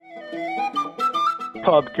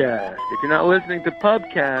Pubcast. If you're not listening to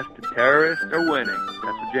Pubcast, the terrorists are winning.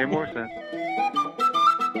 That's what Jay Moore said.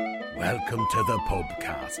 Welcome to the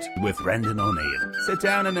Pubcast with Brendan O'Neill. Sit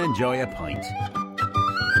down and enjoy a pint.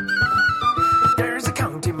 There's a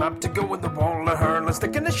county map to go with the wall of hurl, a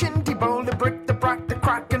stick in the shinty bowl, the brick, the brack, the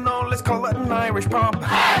crack, and all. Let's call it an Irish pub.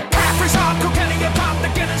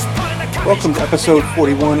 Welcome to episode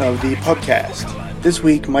 41 of the Pubcast. This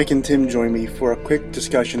week, Mike and Tim join me for a quick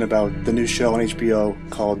discussion about the new show on HBO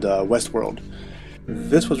called Westworld.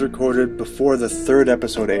 This was recorded before the third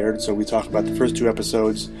episode aired, so we talk about the first two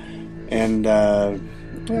episodes and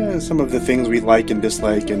some of the things we like and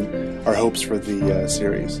dislike and our hopes for the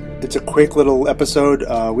series. It's a quick little episode.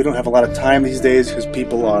 We don't have a lot of time these days because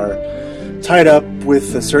people are tied up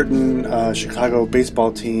with a certain Chicago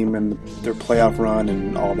baseball team and their playoff run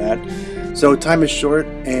and all that. So time is short,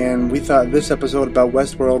 and we thought this episode about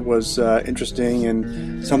Westworld was interesting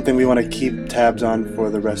and something we want to keep tabs on for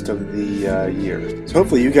the rest of the year. So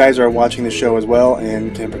hopefully you guys are watching the show as well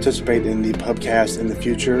and can participate in the Pubcast in the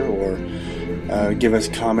future or give us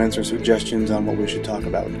comments or suggestions on what we should talk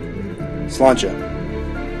about. Sláinte.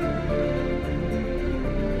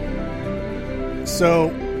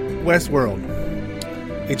 So, Westworld,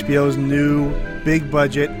 HBO's new big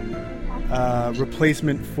budget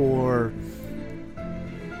replacement for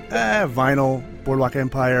Vinyl, Boardwalk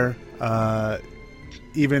Empire,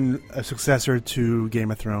 even a successor to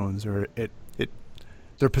Game of Thrones, or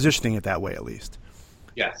they're positioning it that way at least.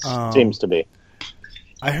 Yes, seems to be.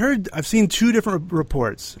 I've seen two different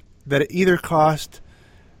reports that it either cost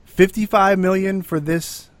 $55 million for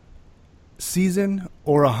this season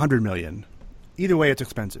or $100 million. Either way, it's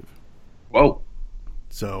expensive. Whoa!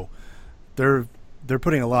 So they're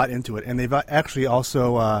putting a lot into it, and they've actually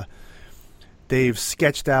also they've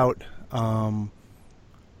sketched out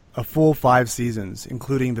a full 5 seasons,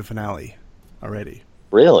 including the finale already.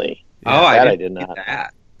 Really? Yeah, I did not.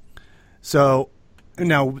 That. So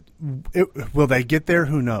now, will they get there?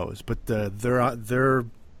 Who knows? But they're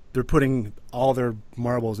putting all their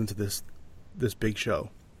marbles into this big show.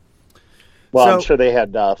 Well, So- I'm sure they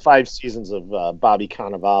had 5 seasons of Bobby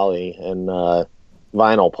Cannavale and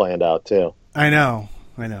Vinyl planned out too. I know.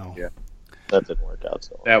 Yeah. That didn't work out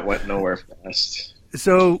so well. That went nowhere fast.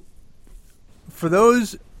 So, for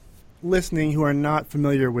those listening who are not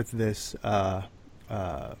familiar with this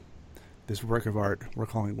this work of art we're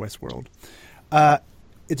calling Westworld,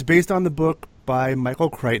 it's based on the book by Michael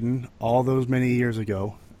Crichton all those many years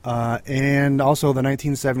ago, and also the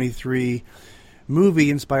 1973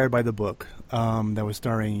 movie inspired by the book that was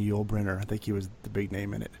starring Yul Brynner. I think he was the big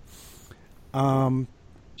name in it.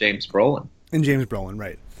 James Brolin. And James Brolin,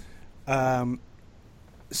 right.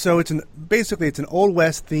 So it's an Old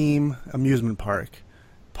West theme amusement park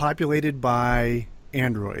populated by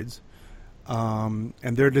androids. And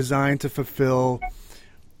they're designed to fulfill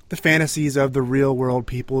the fantasies of the real world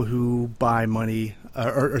people who buy money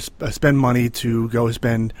or spend money to go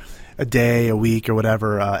spend a day, a week, or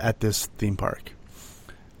whatever at this theme park.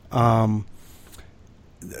 The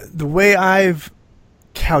way I've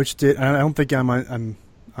couched it, and I don't think I'm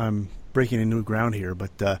breaking a new ground here,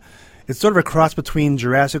 but it's sort of a cross between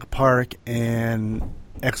Jurassic Park and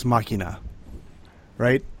Ex Machina,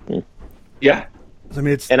 right? Yeah. I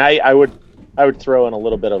mean, it's And I would throw in a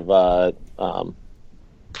little bit of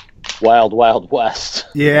Wild Wild West.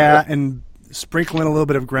 yeah, and sprinkle in a little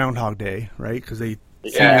bit of Groundhog Day, right? Because they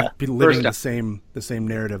seem to be living the same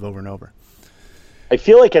narrative over and over. I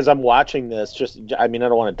feel like as I'm watching this, I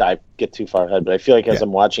don't want to get too far ahead, but I feel like as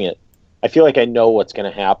I'm watching it, I feel like I know what's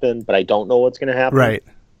going to happen, but I don't know what's going to happen. Right.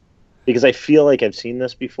 Because I feel like I've seen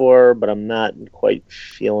this before, but I'm not quite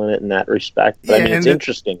feeling it in that respect. But it's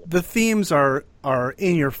interesting. The themes are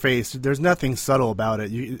in your face. There's nothing subtle about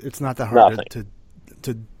it. It's not that hard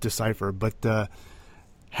to decipher, but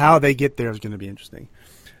how they get there is going to be interesting.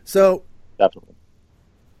 So, Definitely.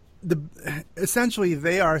 Essentially,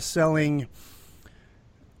 they are selling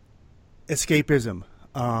escapism.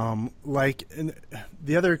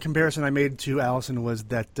 The other comparison I made to Allison was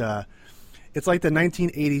that it's like the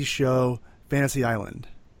 1980s show Fantasy Island.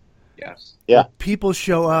 Yes. Yeah. People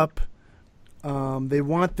show up. They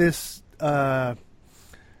want this adventure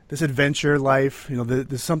life.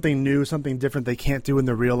 There's something new, something different they can't do in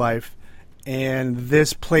their real life, and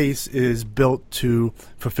this place is built to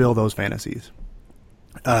fulfill those fantasies.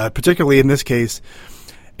 Particularly in this case,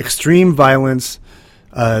 extreme violence,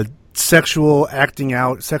 sexual acting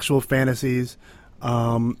out, sexual fantasies,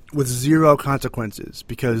 with zero consequences,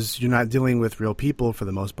 because you're not dealing with real people for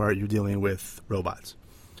the most part. You're dealing with robots.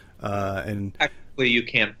 And Technically, you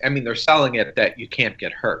can't. I mean, they're selling it that you can't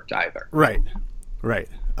get hurt either. Right.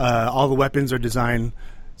 All the weapons are designed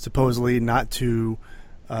supposedly not to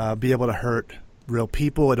be able to hurt real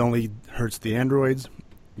people. It only hurts the androids,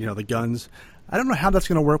 the guns. I don't know how that's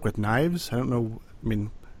going to work with knives. I don't know. I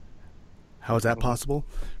mean, how is that possible?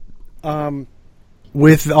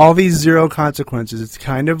 With all these zero consequences, it's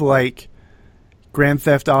kind of like Grand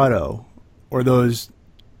Theft Auto or those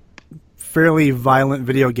fairly violent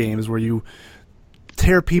video games where you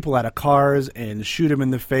tear people out of cars and shoot them in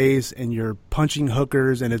the face and you're punching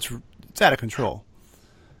hookers and it's out of control.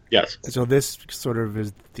 Yes. So this sort of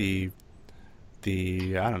is the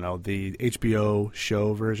HBO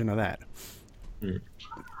show version of that.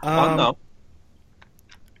 No.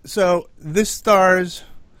 So this stars,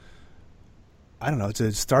 it's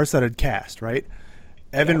a star-studded cast, right?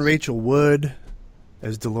 Evan Yes. Rachel Wood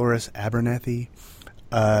as Dolores Abernathy,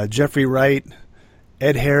 Jeffrey Wright,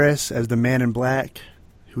 Ed Harris as the Man in Black,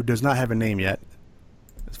 who does not have a name yet,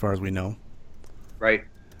 as far as we know. Right.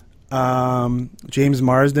 James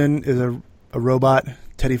Marsden is a robot,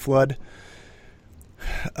 Teddy Flood.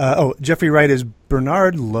 Jeffrey Wright is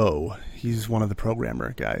Bernard Lowe. He's one of the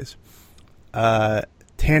programmer guys.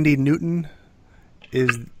 Tandy Newton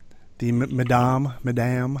is the Madame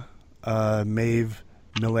Maeve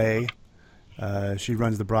Millet. She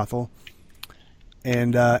runs the brothel.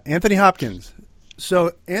 And Anthony Hopkins.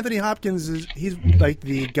 So Anthony Hopkins he's like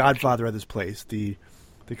the godfather of this place, the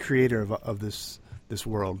creator of this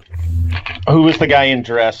world. Who was the guy in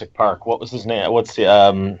Jurassic Park? What was his name? What's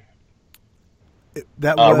the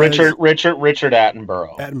that was Richard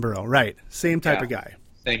Attenborough. Attenborough, right? Same type Yeah. of guy.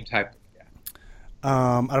 Same type.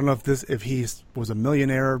 I don't know if he was a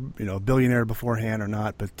millionaire, a billionaire beforehand or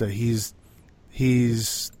not, but he's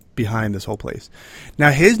behind this whole place.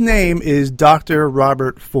 Now his name is Dr.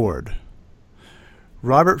 Robert Ford.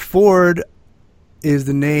 Robert Ford is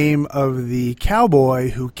the name of the cowboy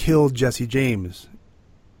who killed Jesse James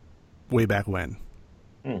way back when.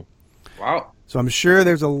 Wow. So I'm sure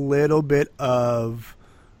there's a little bit of,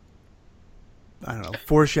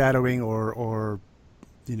 foreshadowing or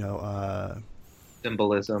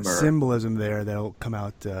Symbolism there that'll come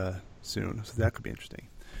out soon. So that could be interesting.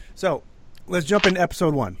 So let's jump into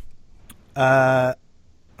episode 1. We're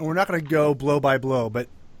not going to go blow by blow, but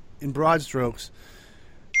in broad strokes,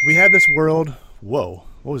 we have this world. Whoa,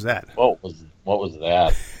 what was that? What was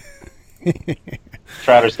that?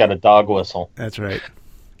 Trotter's got a dog whistle. That's right.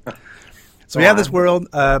 So we have this world.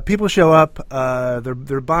 People show up.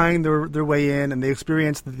 They're buying their way in, and they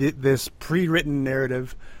experience this pre-written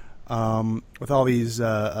narrative with all these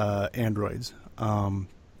androids. And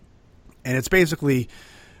it's basically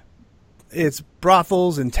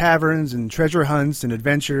brothels and taverns and treasure hunts and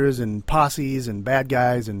adventures and posses and bad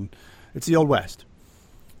guys, and it's the Old West.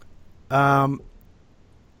 But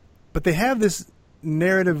they have this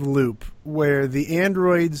narrative loop where the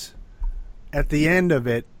androids, at the end of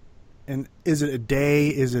it, and is it a day?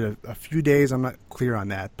 Is it a few days? I'm not clear on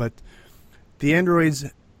that. But the androids'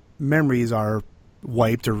 memories are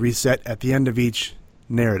wiped or reset at the end of each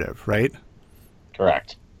narrative, right?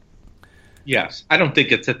 Correct. Yes. I don't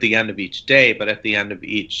think it's at the end of each day, but at the end of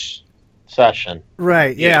each session.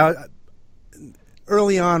 Right. Yeah.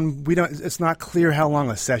 Early on, it's not clear how long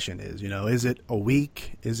a session is. Is it a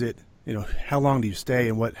week? Is it, how long do you stay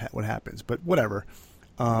and what happens? But whatever.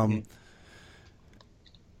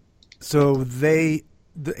 So the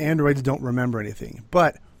androids don't remember anything.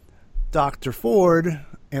 But Dr. Ford,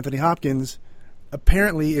 Anthony Hopkins,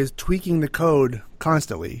 apparently is tweaking the code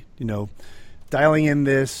constantly, dialing in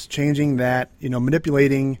this, changing that,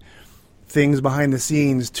 manipulating things behind the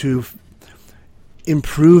scenes to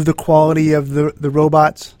improve the quality of the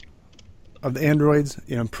robots, of the androids,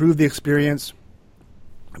 improve the experience.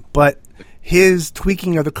 But his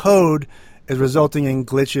tweaking of the code is resulting in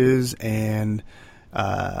glitches, and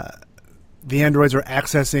the androids are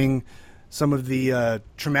accessing some of the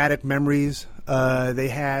traumatic memories they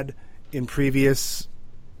had in previous,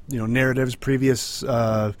 narratives, previous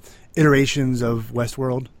iterations of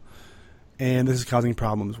Westworld, and this is causing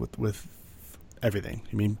problems with everything.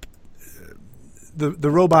 I mean, the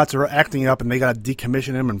robots are acting up, and they got to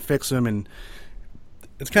decommission them and fix them, and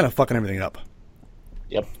it's kind of fucking everything up.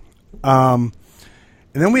 Yep. And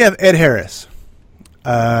then we have Ed Harris,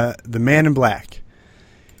 the Man in Black.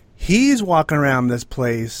 He's walking around this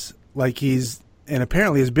place like and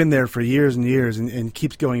apparently has been there for years and years and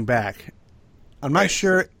keeps going back. I'm not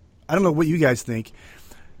sure. I don't know what you guys think.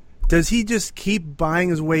 Does he just keep buying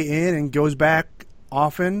his way in and goes back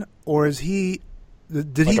often, or did he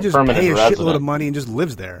just pay a shitload of money and just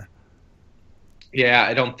lives there? Yeah,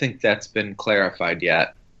 I don't think that's been clarified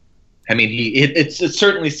yet. I mean, it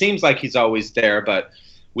certainly seems like he's always there, but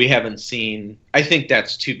we haven't seen. I think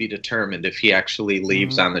that's to be determined if he actually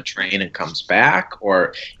leaves on the train and comes back,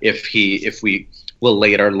 or if we will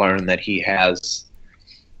later learn that he has,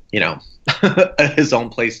 his own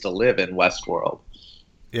place to live in Westworld.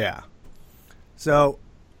 Yeah. So,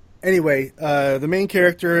 anyway, the main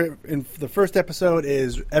character in the first episode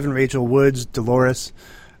is Evan Rachel Wood's Dolores.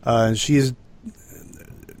 She's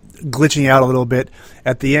glitching out a little bit.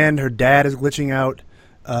 At the end, her dad is glitching out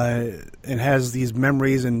and has these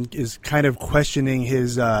memories and is kind of questioning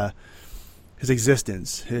his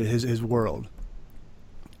existence, his world.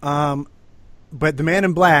 But the Man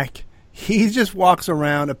in Black, he just walks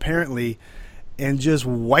around apparently and just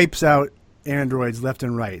wipes out androids left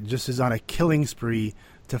and right. Just is on a killing spree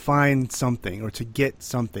to find something or to get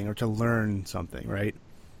something or to learn something, right?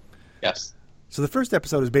 Yes. So the first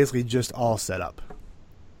episode is basically just all set up.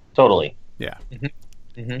 Totally. Yeah.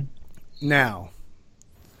 Mm-hmm. Mm-hmm. Now,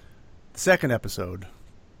 the second episode,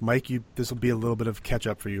 Mike, this will be a little bit of catch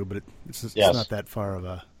up for you, but it's not that far of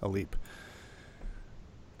a leap.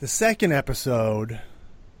 The second episode,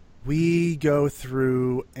 we go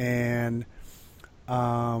through and,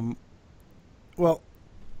 I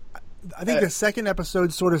think the second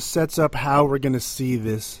episode sort of sets up how we're going to see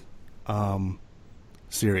this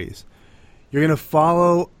series. You're going to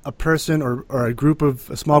follow a person or a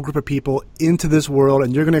small group of people into this world,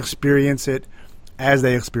 and you're going to experience it as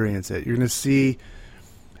they experience it. You're going to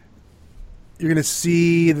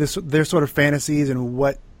see their sort of fantasies and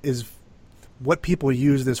what people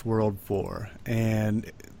use this world for,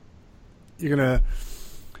 and you're going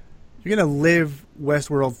to live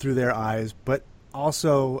Westworld through their eyes. But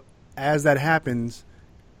also, as that happens,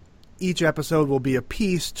 each episode will be a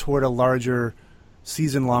piece toward a larger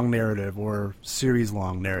season-long narrative or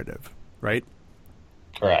series-long narrative, right?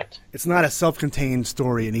 Correct. It's not a self-contained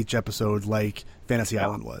story in each episode like Fantasy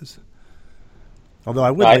Island was.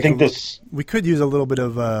 Although we could use a little bit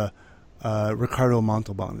of Ricardo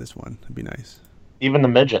Montalban in this one. It'd be nice. Even the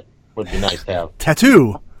midget would be nice to have.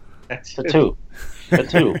 Tattoo.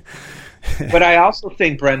 But I also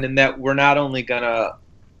think, Brendan, that we're not only going to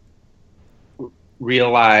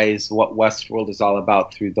realize what Westworld is all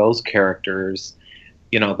about through those characters,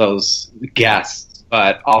 those guests,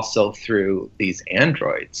 but also through these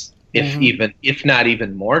androids. If not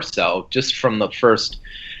even more so, just from the first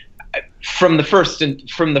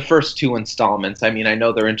two installments. I mean, I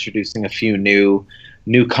know they're introducing a few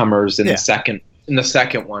newcomers in the second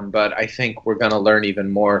one, but I think we're going to learn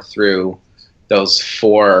even more through those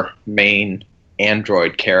four main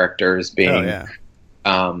android characters being,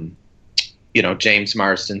 James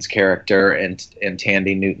Marsden's character and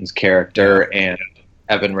Tandy Newton's character and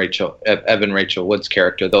Evan Rachel Wood's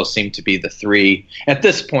character. Those seem to be the three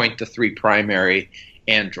primary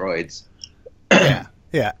androids.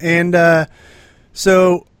 Yeah. And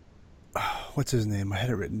so, what's his name? I had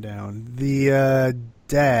it written down. The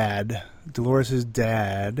dad, Dolores'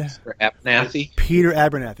 dad. Abernathy? Peter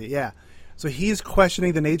Abernathy, yeah. So he's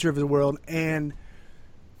questioning the nature of his world, and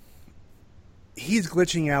he's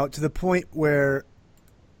glitching out to the point where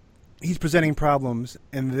he's presenting problems,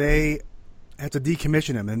 and they have to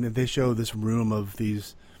decommission him, and they show this room of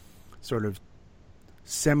these sort of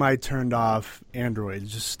semi-turned off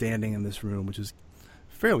androids just standing in this room, which is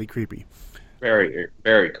fairly creepy. Very,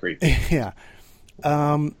 very creepy. Yeah.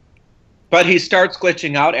 But he starts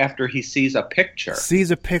glitching out after he sees a picture.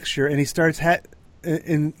 And he starts...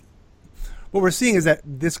 and what we're seeing is that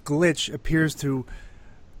this glitch appears to...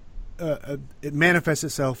 it manifests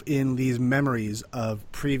itself in these memories of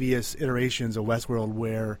previous iterations of Westworld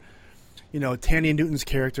where, Tandy Newton's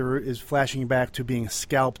character is flashing back to being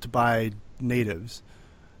scalped by natives.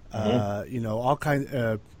 All kinds...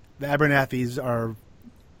 the Abernathys are...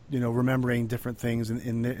 remembering different things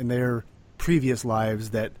in their previous lives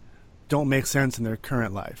that don't make sense in their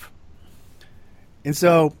current life. And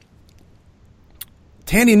so,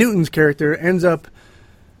 Tandy Newton's character ends up,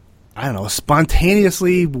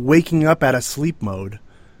 spontaneously waking up out of sleep mode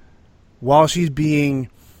while she's in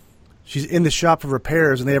the shop for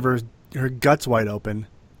repairs, and they have her guts wide open,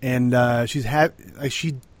 and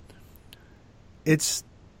it's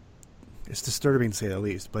disturbing to say the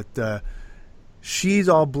least, but she's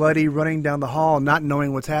all bloody, running down the hall, not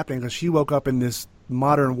knowing what's happening because she woke up in this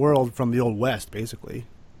modern world from the Old West, basically.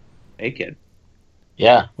 Naked.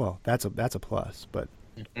 Yeah. Well, that's a plus, but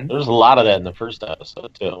there's a lot of that in the first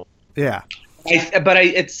episode too. Yeah.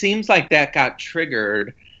 It seems like that got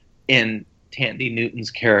triggered in Tandy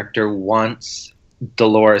Newton's character once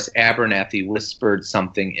Dolores Abernathy whispered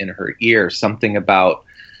something in her ear, something about,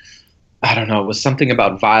 I don't know, it was something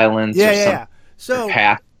about violence or something. So her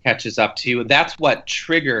path catches up to you. That's what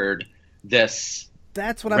triggered this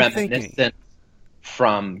That's what I'm thinking. Reminiscent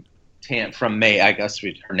from Maeve. I guess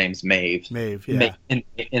her name's Maeve. Maeve, yeah.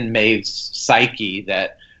 In Maeve's psyche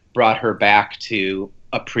that brought her back to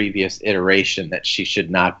a previous iteration that she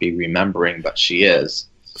should not be remembering, but she is.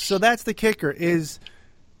 So that's the kicker. It's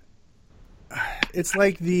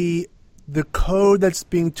like the code that's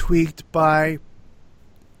being tweaked by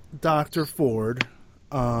Dr. Ford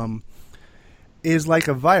is like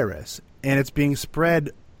a virus, and it's being spread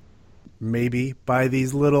maybe by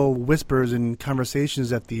these little whispers and conversations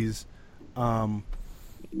that these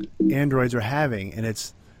androids are having, and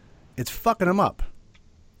it's fucking them up.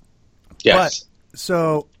 Yes. But,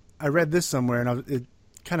 so I read this somewhere, and it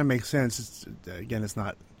kind of makes sense. It's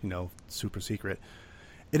not, super secret.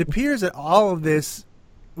 It appears that all of this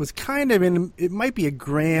was kind of it might be a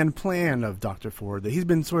grand plan of Dr. Ford, that he's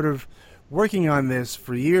been sort of working on this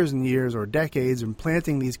for years and years or decades, and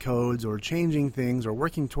planting these codes or changing things or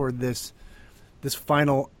working toward this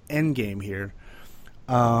final end game here.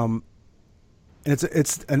 And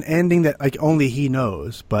it's an ending that like only he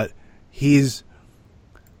knows, but he's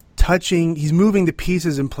moving the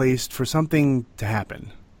pieces in place for something to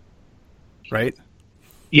happen. Right?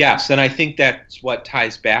 Yes, and I think that's what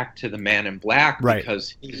ties back to the Man in Black, right?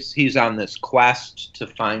 Because he's on this quest to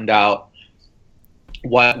find out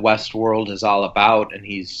what Westworld is all about, and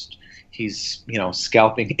he's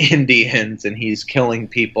scalping Indians, and he's killing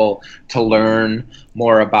people to learn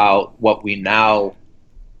more about what we now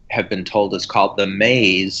have been told is called the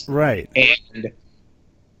Maze, right? And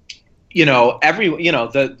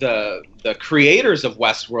the creators of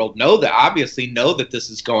Westworld know that this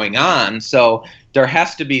is going on, so there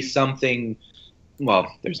has to be something.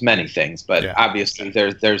 Well, there's many things, but obviously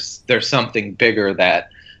there's something bigger that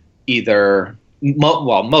either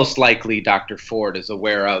most likely Dr. Ford is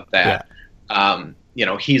aware of that. Yeah.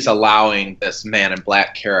 He's allowing this Man in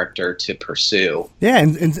Black character to pursue. Yeah,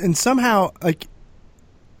 and somehow the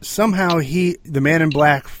Man in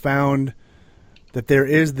Black found that there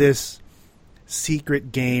is this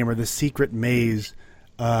secret game or the secret maze,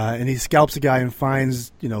 and he scalps a guy and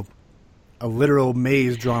finds a literal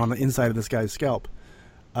maze drawn on the inside of this guy's scalp.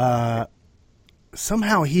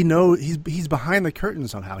 Somehow he knows he's behind the curtain.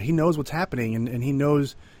 Somehow he knows what's happening, and he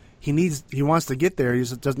knows he wants to get there. He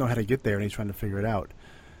just doesn't know how to get there, and he's trying to figure it out.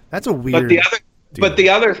 That's a weird. On the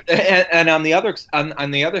other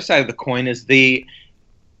side of the coin is the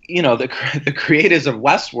creators of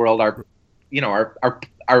Westworld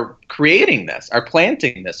are creating this, are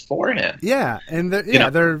planting this for him. Yeah, and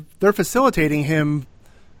they're facilitating him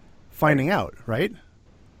finding out, right?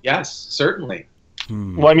 Yes, certainly.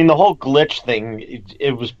 Well, I mean, the whole glitch thing,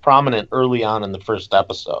 it was prominent early on in the first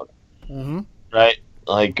episode, right?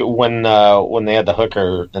 Like when they had the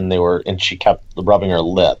hooker and she kept rubbing her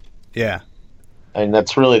lip. Yeah. I mean,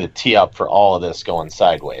 that's really the tee up for all of this going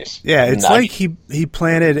sideways. Yeah, it's like he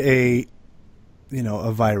planted a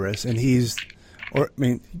virus, and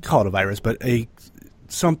call it a virus, but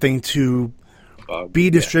something to be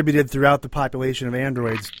distributed throughout the population of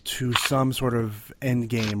androids to some sort of end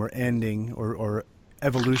game or ending or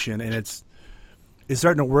evolution, and it's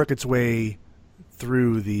starting to work its way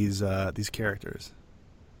through these characters.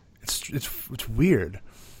 It's weird.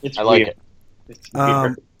 I like it. It's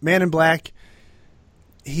weird. Man in Black,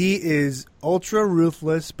 he is ultra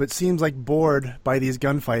ruthless, but seems like bored by these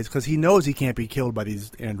gunfights because he knows he can't be killed by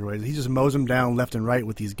these androids. He just mows them down left and right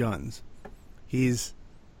with these guns. He's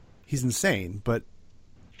insane, but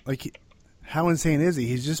like, how insane is he?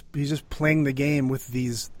 He's just playing the game with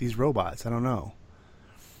these robots. I don't know.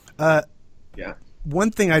 Yeah.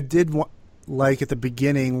 One thing I did like at the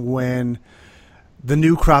beginning when the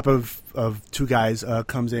new crop of two guys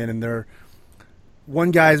comes in, and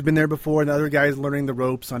one guy's been there before, and the other guy's learning the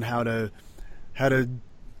ropes on how to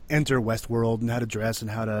enter Westworld and how to dress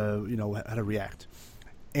and how to react.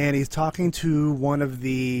 And he's talking to one of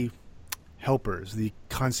the helpers, the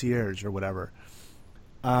concierge or whatever.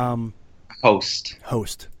 Host.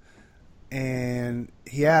 And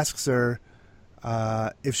he asks her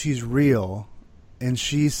if she's real, and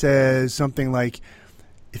she says something like,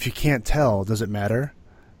 "If you can't tell, does it matter?"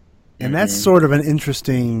 And that's sort of an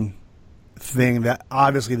interesting thing that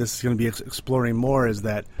obviously this is going to be exploring more, is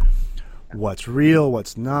that what's real,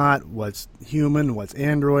 what's not, what's human, what's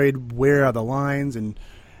android, where are the lines, and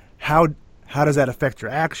how does that affect your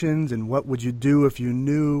actions, and what would you do if you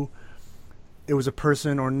knew it was a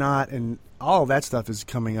person or not, and all of that stuff is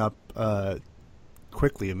coming up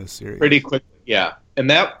quickly in this series. Pretty quickly, yeah. And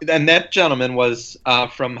that gentleman was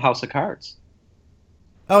from House of Cards.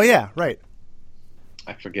 Oh yeah, right.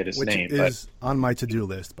 I forget his Which name, is on my to-do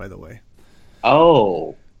list, by the way.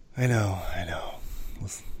 Oh, I know.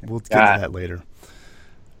 We'll get to that later.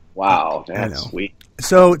 Wow, that's sweet.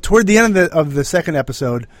 So toward the end of the second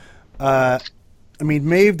episode,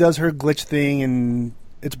 Maeve does her glitch thing, and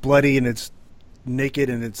it's bloody and it's naked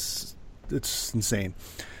and it's insane.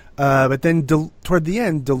 But then toward the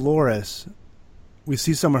end, Dolores, we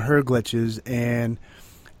see some of her glitches, and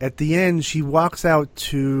at the end, she walks out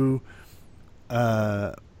to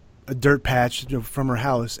a dirt patch from her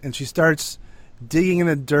house, and she starts digging in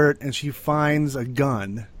the dirt, and she finds a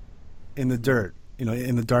gun in the dirt,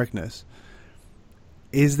 in the darkness.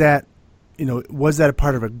 Is that, was that a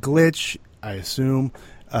part of a glitch? I assume.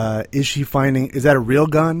 Is that a real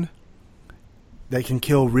gun that can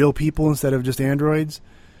kill real people instead of just androids?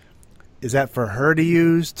 Is that for her to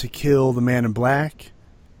use to kill the Man in Black?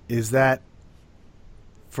 Is that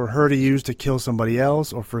for her to use to kill somebody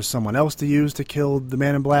else, or for someone else to use to kill the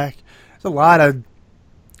Man in Black? There's a lot of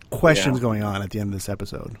questions going on at the end of this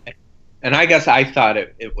episode. And I guess I thought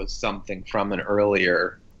it was something from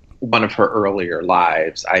one of her earlier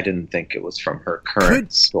lives. I didn't think it was from her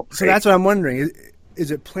current story. So that's what I'm wondering.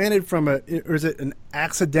 Is it planted or is it an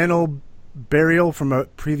accidental burial from a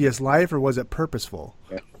previous life, or was it purposeful?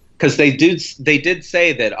 Because they did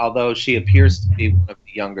say that although she appears to be one of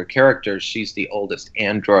the younger characters, she's the oldest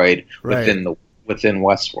android within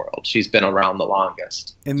Westworld. She's been around the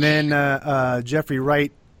longest. And then Jeffrey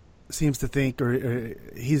Wright seems to think, or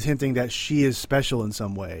he's hinting that she is special in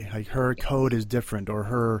some way, like her code is different, or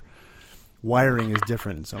her wiring is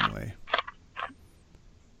different in some way.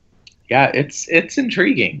 Yeah, it's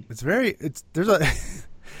intriguing. There's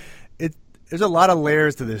a lot of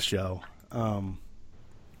layers to this show.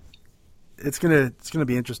 It's gonna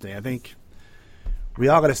be interesting. I think we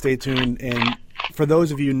all got to stay tuned. And for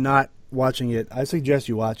those of you not watching it, I suggest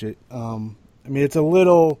you watch it. It's a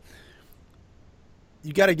little.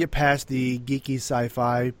 You got to get past the geeky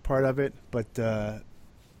sci-fi part of it, but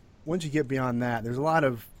once you get beyond that, there's a lot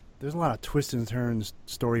of twists and turns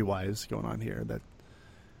story-wise going on here. That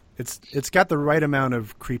it's got the right amount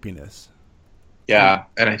of creepiness. Yeah,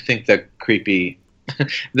 and I think the creepy,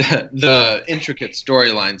 the intricate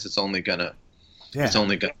storylines is only gonna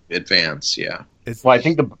advance. Yeah. Well, I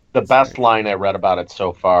think the best line I read about it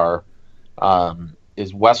so far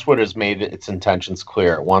is Westwood has made its intentions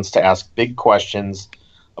clear. It wants to ask big questions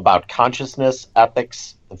about consciousness,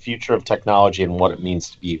 ethics, the future of technology, and what it means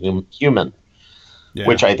to be human. Yeah.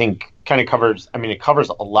 Which I think kind of covers. It covers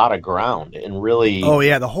a lot of ground and really. Oh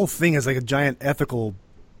yeah, the whole thing is like a giant ethical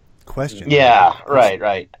question. Yeah,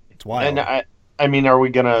 right. It's wild. And are we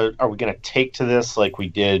gonna take to this like we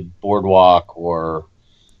did Boardwalk or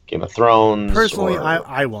Game of Thrones? Personally,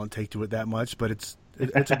 I won't take to it that much, but it's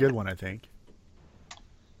a good one, I think.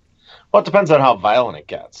 Well, it depends on how violent it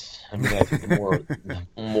gets. I think the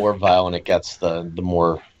more violent it gets, the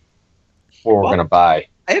more we're going to buy.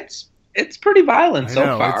 It's pretty violent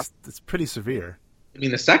so far. It's pretty severe.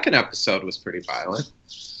 The second episode was pretty violent.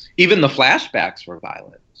 Even the flashbacks were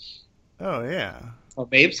violent. Oh, yeah. Well,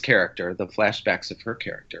 Maeve's character, the flashbacks of her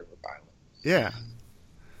character were violent. Yeah.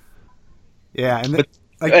 Yeah,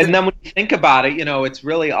 and then when you think about it, it's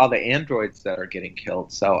really all the androids that are getting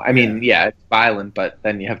killed. So, it's violent, but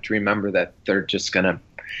then you have to remember that they're just going to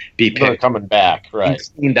be coming back, right?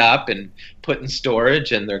 Cleaned up and put in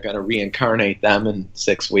storage, and they're going to reincarnate them in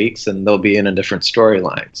 6 weeks, and they'll be in a different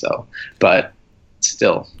storyline. So, but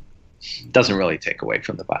still, doesn't really take away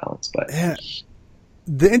from the violence. But yeah.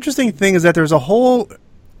 The interesting thing is that there's a whole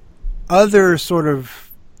other sort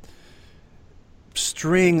of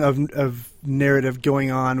string of narrative going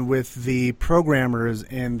on with the programmers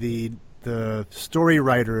and the story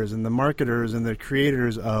writers and the marketers and the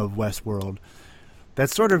creators of Westworld.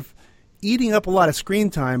 That's sort of eating up a lot of screen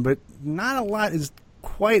time, but not a lot is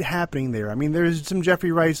quite happening there. There's some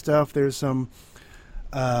Jeffrey Wright stuff, there's some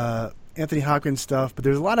Anthony Hopkins stuff, but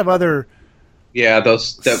there's a lot of other. Yeah,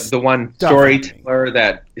 the one storyteller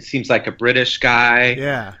that it seems like a British guy.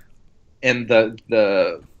 Yeah, and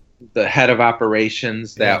the head of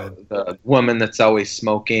operations, the woman that's always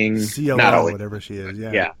smoking, COO, not always, whatever she is.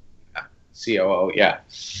 Yeah, COO. Yeah.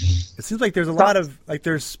 It seems like there's a lot of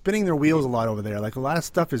they're spinning their wheels a lot over there. Like a lot of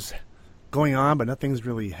stuff is going on, but nothing's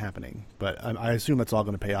really happening. But I assume that's all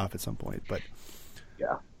going to pay off at some point. But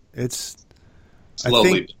yeah, it's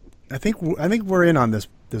slowly. I think we're in on this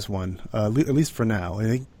one, at least for now. I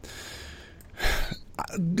think.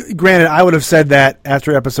 Granted, I would have said that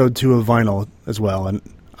after episode 2 of Vinyl as well, and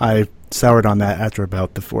I soured on that after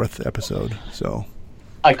about the 4th episode. So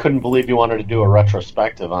I couldn't believe you wanted to do a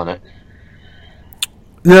retrospective on it.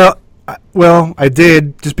 No, well, I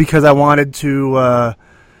did just because I wanted to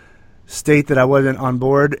state that I wasn't on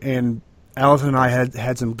board, and Allison and I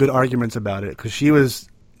had some good arguments about it because she was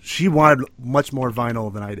she wanted much more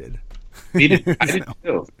Vinyl than I did. I did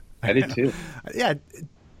too. I did too. Yeah,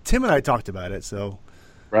 Tim and I talked about it, so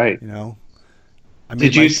right.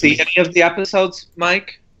 Did you see any of the episodes,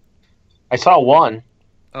 Mike? I saw one.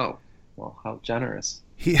 Oh, well, how generous.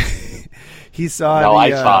 He saw. No, I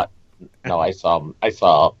saw. No, I saw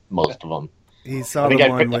most of them. He saw the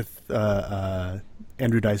one with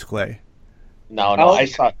Andrew Dice Clay. No, I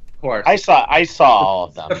saw. Of course, I saw all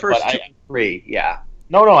of them. The first three, yeah.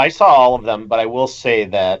 No, I saw all of them, but I will say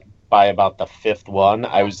that by about the fifth one,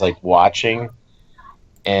 I was like watching,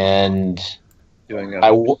 and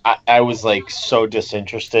I was like so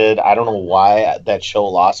disinterested. I don't know why that show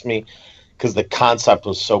lost me, because the concept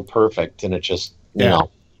was so perfect, and it just you know.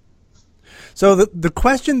 So the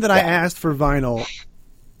question that I asked for Vinyl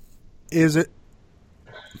is a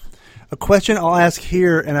question I'll ask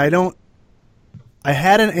here, and I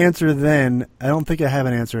had an answer then. I don't think I have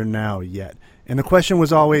an answer now yet. And the question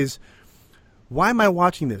was always, why am I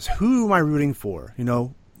watching this? Who am I rooting for?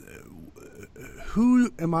 Who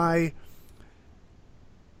am I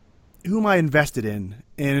invested in?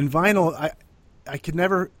 And in Vinyl, I could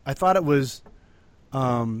never. I thought it was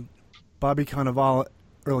Bobby Cannavale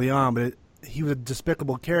early on, but he was a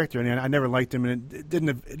despicable character, and I never liked him, and it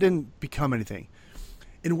didn't become anything.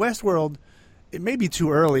 In Westworld, it may be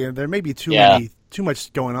too early, and there may be too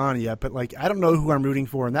much going on yet. But like, I don't know who I'm rooting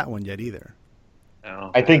for in that one yet either.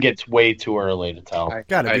 No, I think it's way too early to tell.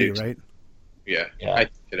 Gotta be, right? Yeah, I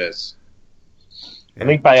think it is. I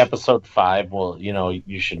think by episode 5, well,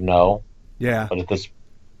 you should know. Yeah. But at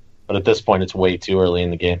this point, it's way too early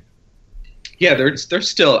in the game. Yeah, they're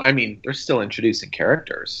still. I mean, they're still introducing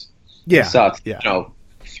characters. Yeah. So at least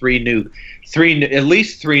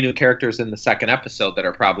three new characters in the second episode that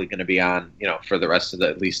are probably going to be on, for the rest of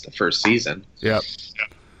at least the first season. Yep.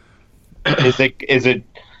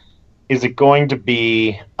 Is it going to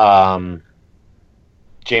be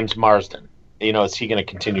James Marsden? Is he going to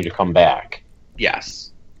continue to come back?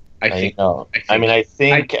 Yes. I think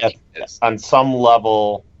on some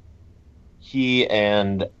level, he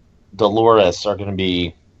and Dolores are going to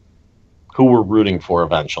be who we're rooting for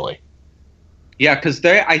eventually. Yeah, because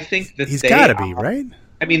I think that he's got to be, right?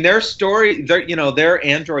 I mean, their story, their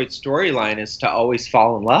android storyline is to always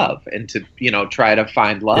fall in love and to try to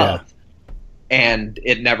find love. Yeah. And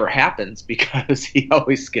it never happens because he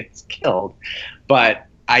always gets killed. But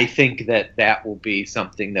I think that will be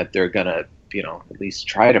something that they're going to, at least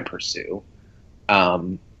try to pursue.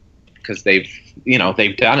 Because they've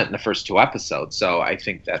done it in the first 2 episodes. So I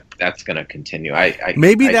think that's going to continue.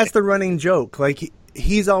 Maybe that's the running joke. Like,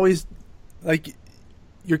 he's always, like,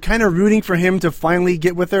 you're kind of rooting for him to finally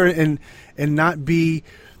get with her and not be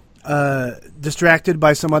distracted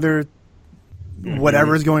by some other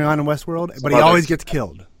whatever is going on in Westworld, but he always gets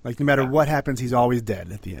killed. Like, no matter what happens, he's always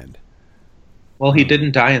dead at the end. Well, he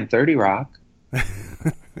didn't die in 30 Rock.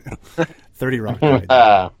 30 Rock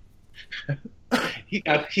died.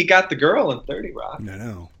 He got the girl in 30 Rock. I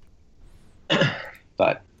know.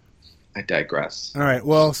 But I digress. All right.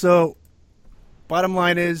 Well, so bottom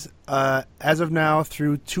line is, as of now,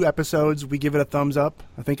 through 2 episodes, we give it a thumbs up,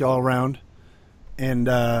 I think, all around. And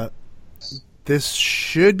this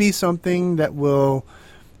should be something that will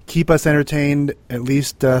keep us entertained at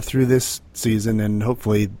least through this season, and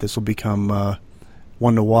hopefully this will become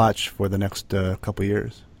one to watch for the next couple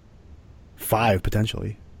years. 5,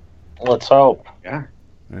 potentially. Let's hope. Yeah.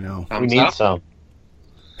 I know. We need some.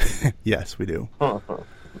 Yes, we do. All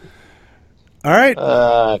right.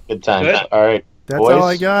 Good times. Good. All right. That's boys. all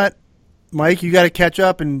I got. Mike, you got to catch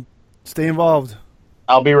up and stay involved.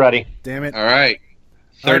 I'll be ready. Damn it. All right.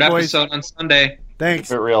 Third episode on Sunday. Thanks.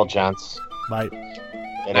 Keep it real, gents. Bye.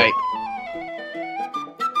 Good night.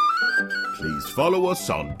 Please follow us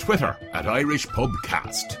on Twitter at Irish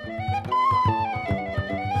Pubcast.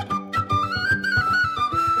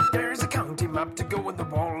 There's a county map to go in the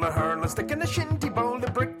wall of her. Let's stick in a shinty bowl,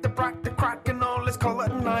 the brick, the brack, the crack, and all. Let's call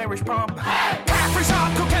it an Irish pub. Caffrey's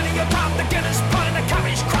hard, Kilkenny, a pub, the Guinness, pint, the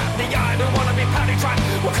cabbage, crap, the I don't wanna be paddy track.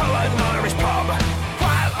 We'll call it an Irish pub.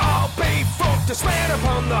 While all be fucked to swear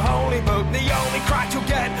upon the holy book, the only crack you'll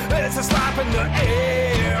get is a slap in the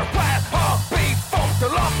ear. While all be fucked,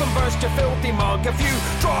 they'll often burst your filthy mug. If you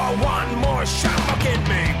draw one more shot, I'll get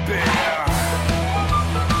me beer.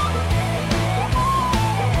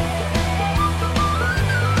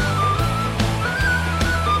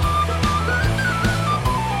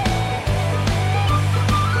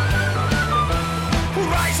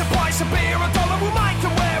 A beer, $1, we'll make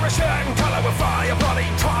them wear a shirt and colour. We'll fly a bloody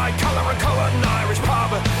tricolour and call it an Irish pub.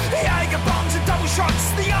 The Jager bombs and double shots,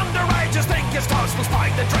 the underagers think you're us toast, we'll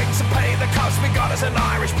spike the drinks and pay the cost. We got us an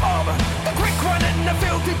Irish pub. The quick one in the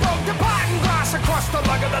filthy pub, the pattern glass across the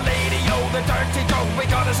lug of the lady, oh, the dirty dog. We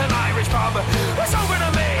got us an Irish pub. It's over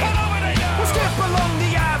to me, and over to you. We'll skip along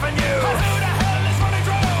the avenue. And who the hell is running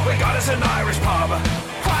through? We got us an Irish pub.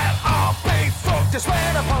 Well, I'll be fucked. I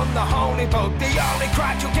swear upon the holy book, the only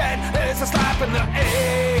crack you get is a slap in the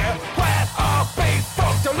ear. Well, I'll be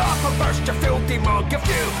fucked. I'll off and burst your filthy mug if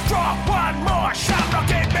you draw one more shot. I'll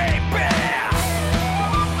give me beer.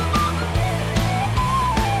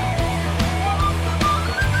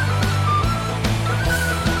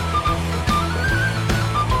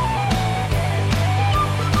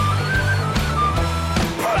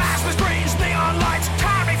 Plasma screens, neon lights,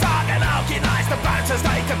 carry fucking alky nights. The bouncers,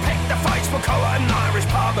 they can pick the fights. We'll call it an Irish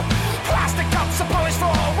pub. Plastic cups are polished for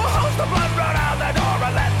all. We'll hose the blood right out the door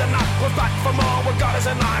and let the knuckles back for more. We got us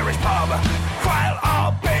an Irish pub. Well,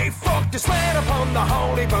 I'll be fucked. You swear upon the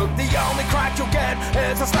holy book, the only crack you'll get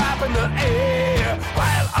is a slap in the ear.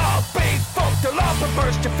 Well, I'll be fucked. I'll up and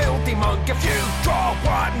burst your filthy mug if you draw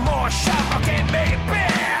one more shot. I'll give me beer.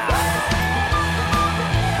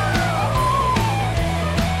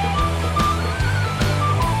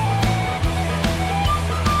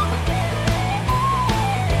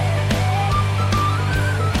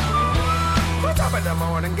 In the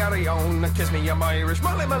morning, Gary on, kiss me, I'm Irish.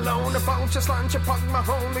 Molly Malone, if I just lunch upon my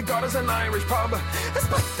home, we got us an Irish pub.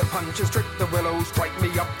 Despite the punches, trip the willows, strike me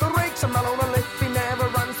up the rakes, and mellow and lift, he never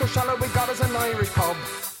runs so shallow, we got us an Irish pub.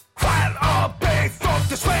 Well, I'll be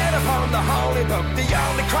fucked, I swear upon the holy book, the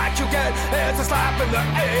only crack you get is a slap in the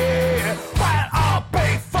ear. Well, I'll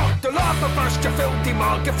be fucked, I'll offer burst your filthy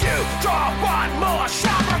mug if you draw one more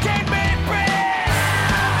shot, or give me beer.